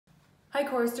Hi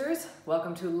choristers,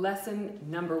 welcome to lesson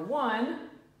number 1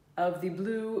 of the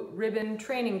Blue Ribbon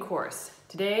Training course.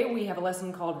 Today we have a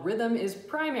lesson called Rhythm is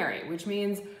Primary, which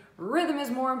means rhythm is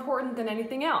more important than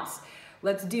anything else.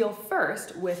 Let's deal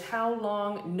first with how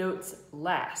long notes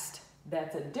last.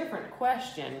 That's a different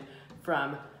question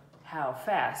from how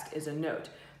fast is a note.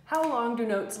 How long do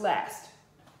notes last?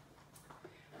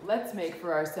 Let's make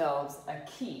for ourselves a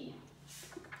key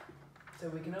so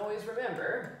we can always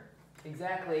remember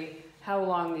exactly how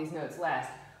long these notes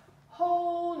last.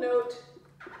 Whole note,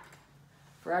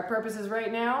 for our purposes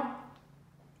right now,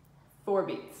 4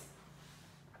 beats.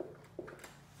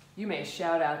 You may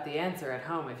shout out the answer at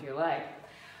home if you like.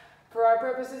 For our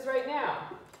purposes right now,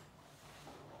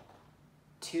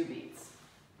 2 beats.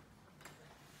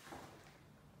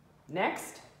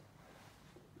 Next,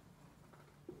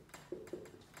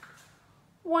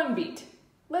 1 beat.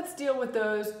 Let's deal with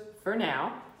those for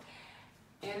now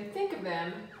and think of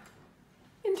them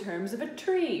in terms of a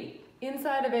tree.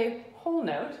 Inside of a whole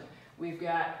note, we've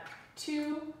got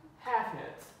 2 half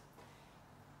notes.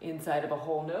 Inside of a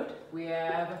whole note, we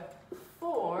have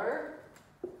 4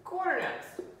 quarter notes.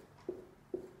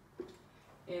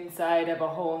 Inside of a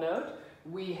whole note,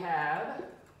 we have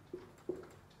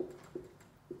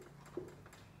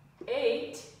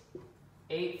 8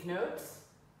 eighth notes.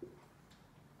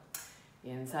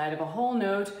 Inside of a whole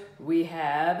note, we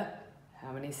have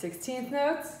how many 16th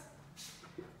notes?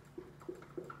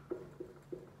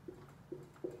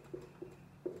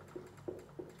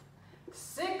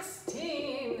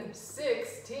 16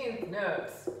 16th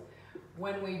notes.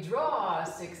 When we draw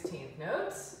 16th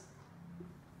notes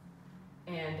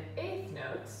and 8th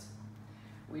notes,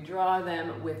 we draw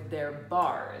them with their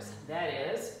bars. That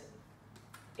is,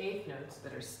 8th notes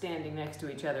that are standing next to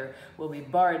each other will be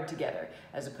barred together,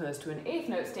 as opposed to an 8th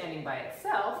note standing by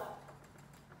itself,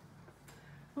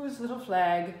 whose little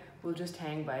flag will just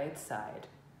hang by its side.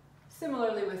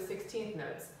 Similarly with 16th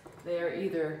notes, they are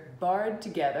either barred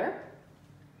together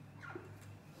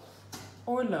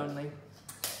or lonely.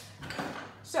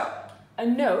 So, a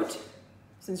note,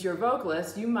 since you're a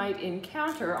vocalist, you might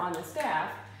encounter on the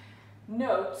staff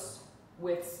notes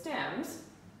with stems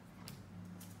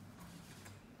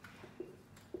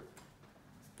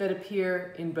that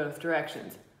appear in both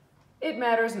directions. It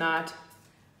matters not.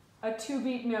 A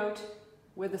 2-beat note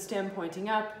with a stem pointing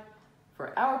up,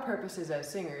 for our purposes as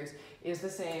singers, is the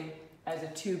same as a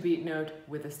 2-beat note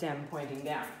with a stem pointing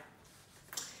down.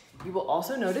 You will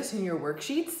also notice in your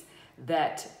worksheets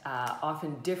that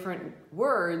often different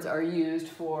words are used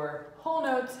for whole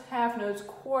notes, half notes,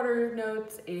 quarter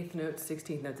notes, 8th notes,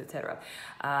 16th notes, etc.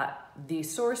 The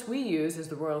source we use is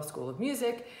the Royal School of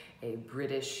Music, a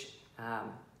British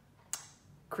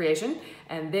creation,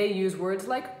 and they use words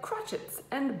like crotchets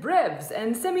and brevs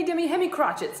and semi-demi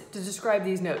hemi-crotchets to describe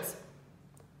these notes.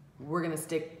 We're going to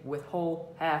stick with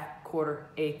whole, half, quarter,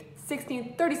 8th,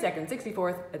 16th, 32nd,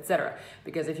 64th, etc.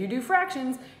 Because if you do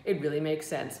fractions, it really makes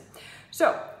sense.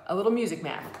 So, a little music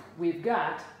math. We've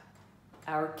got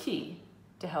our key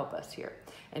to help us here.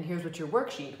 And here's what your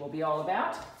worksheet will be all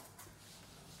about.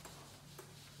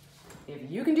 If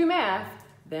you can do math,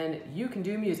 then you can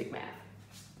do music math.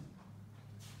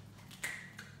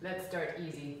 Let's start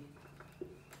easy.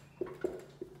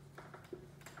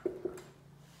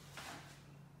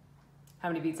 How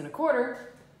many beats in a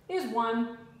quarter is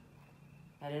 1,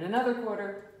 and in another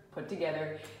quarter, put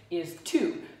together, is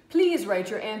 2. Please write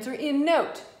your answer in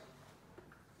note.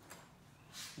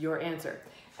 Your answer.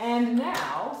 And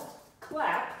now,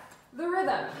 clap the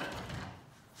rhythm.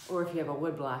 Or if you have a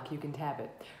wood block, you can tap it.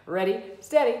 Ready,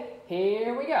 steady,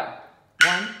 here we go.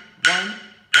 1, 1,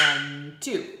 1,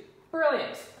 2.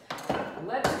 Brilliant.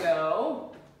 Let's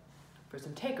go for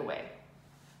some takeaway.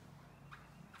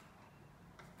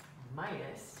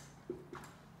 Minus.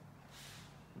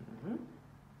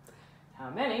 How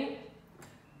many?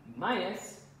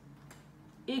 Minus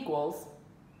equals.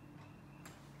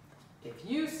 If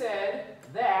you said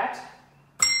that,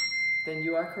 then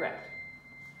you are correct.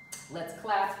 Let's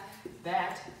clap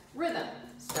that rhythm.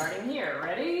 Starting here.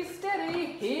 Ready,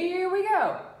 steady, here we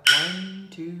go. 1,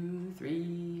 2,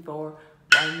 3, 4.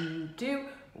 1, 2,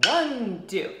 1,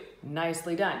 2.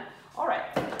 Nicely done. All right,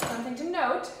 something to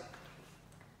note.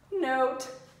 Note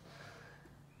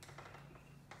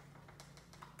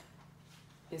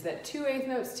is that 2 8th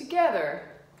notes together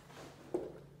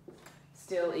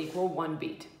still equal 1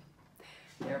 beat.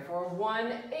 Therefore,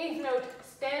 1 8th note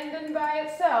standing by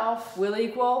itself will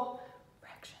equal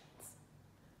fractions.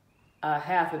 A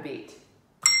half a beat.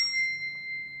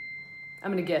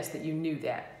 I'm going to guess that you knew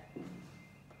that.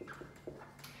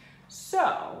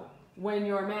 So, when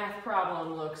your math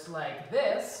problem looks like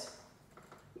this,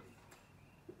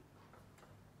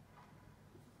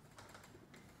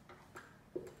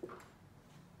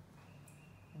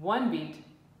 1 beat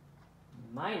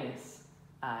minus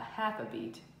a half a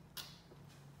beat,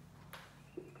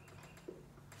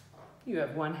 you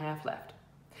have 1/2 left.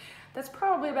 That's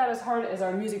probably about as hard as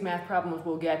our music math problems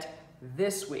will get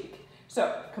this week.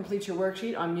 So complete your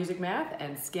worksheet on music math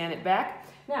and scan it back.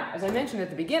 Now, as I mentioned at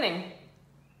the beginning,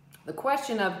 the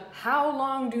question of how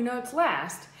long do notes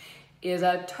last is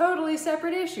a totally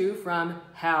separate issue from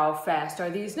how fast are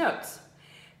these notes.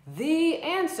 The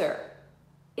answer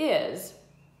is,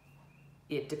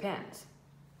 it depends.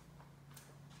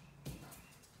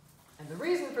 And the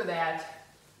reason for that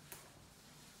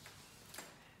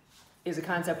is a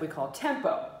concept we call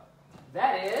tempo.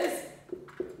 That is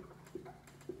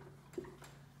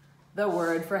the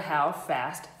word for how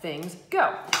fast things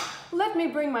go. Let me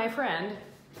bring my friend,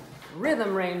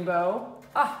 Rhythm Rainbow,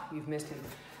 you've missed him,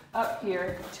 up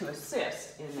here to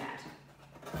assist in that.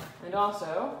 And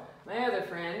also, my other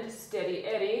friend, Steady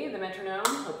Eddie, the metronome,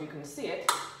 hope you can see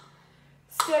it.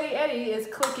 Steady Eddie is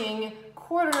clicking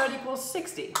quarter note equals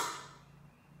 60.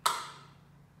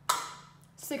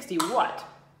 60 what?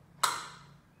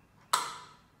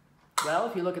 Well,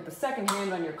 if you look at the second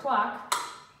hand on your clock,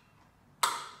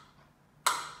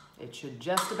 it should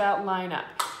just about line up.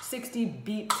 60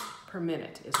 beats per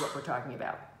minute is what we're talking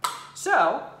about.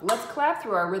 So let's clap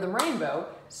through our Rhythm Rainbow,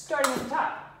 starting at the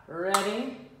top.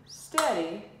 Ready,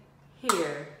 steady,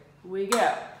 here we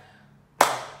go.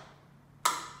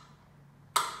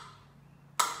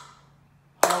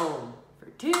 Hold for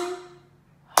 2,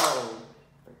 hold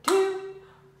for 2,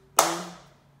 1,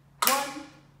 1,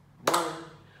 1,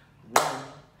 1,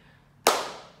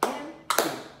 and 2,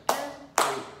 and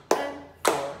 3, and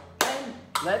 4, and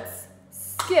let's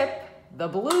skip the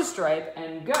blue stripe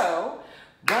and go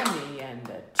 1E and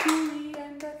a 2E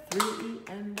and a 3E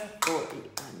and a 4E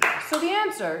and a. So the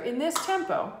answer in this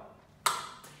tempo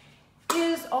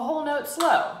is a whole note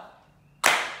slow.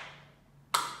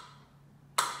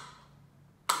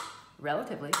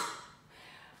 Relatively.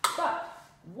 But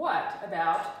what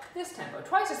about this tempo?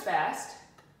 Twice as fast.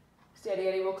 Steady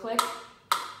Eddie will click.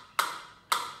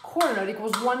 Quarter note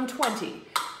equals 120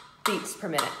 beats per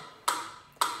minute.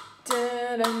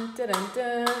 Dun, dun, dun,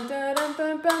 dun, dun, dun,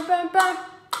 dun, dun, dun, dun.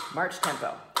 March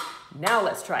tempo. Now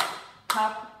let's try it.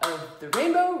 Top of the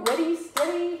rainbow, ready,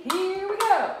 steady, here we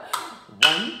go.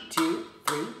 1, 2,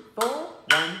 3, 4,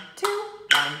 1, 2,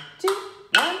 1, 2,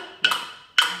 1, 1.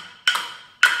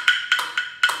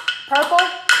 Purple.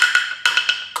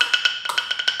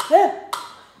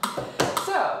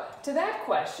 So, to that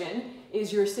question,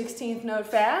 is your 16th note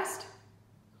fast?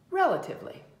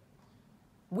 Relatively.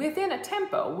 Within a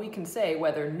tempo, we can say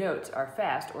whether notes are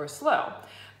fast or slow.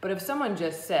 But if someone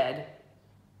just said,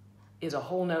 is a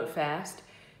whole note fast?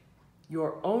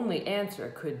 Your only answer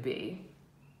could be,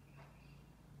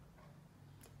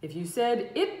 if you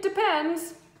said, it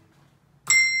depends,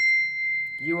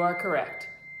 you are correct.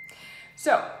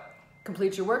 So,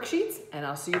 complete your worksheets, and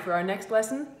I'll see you for our next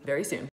lesson very soon.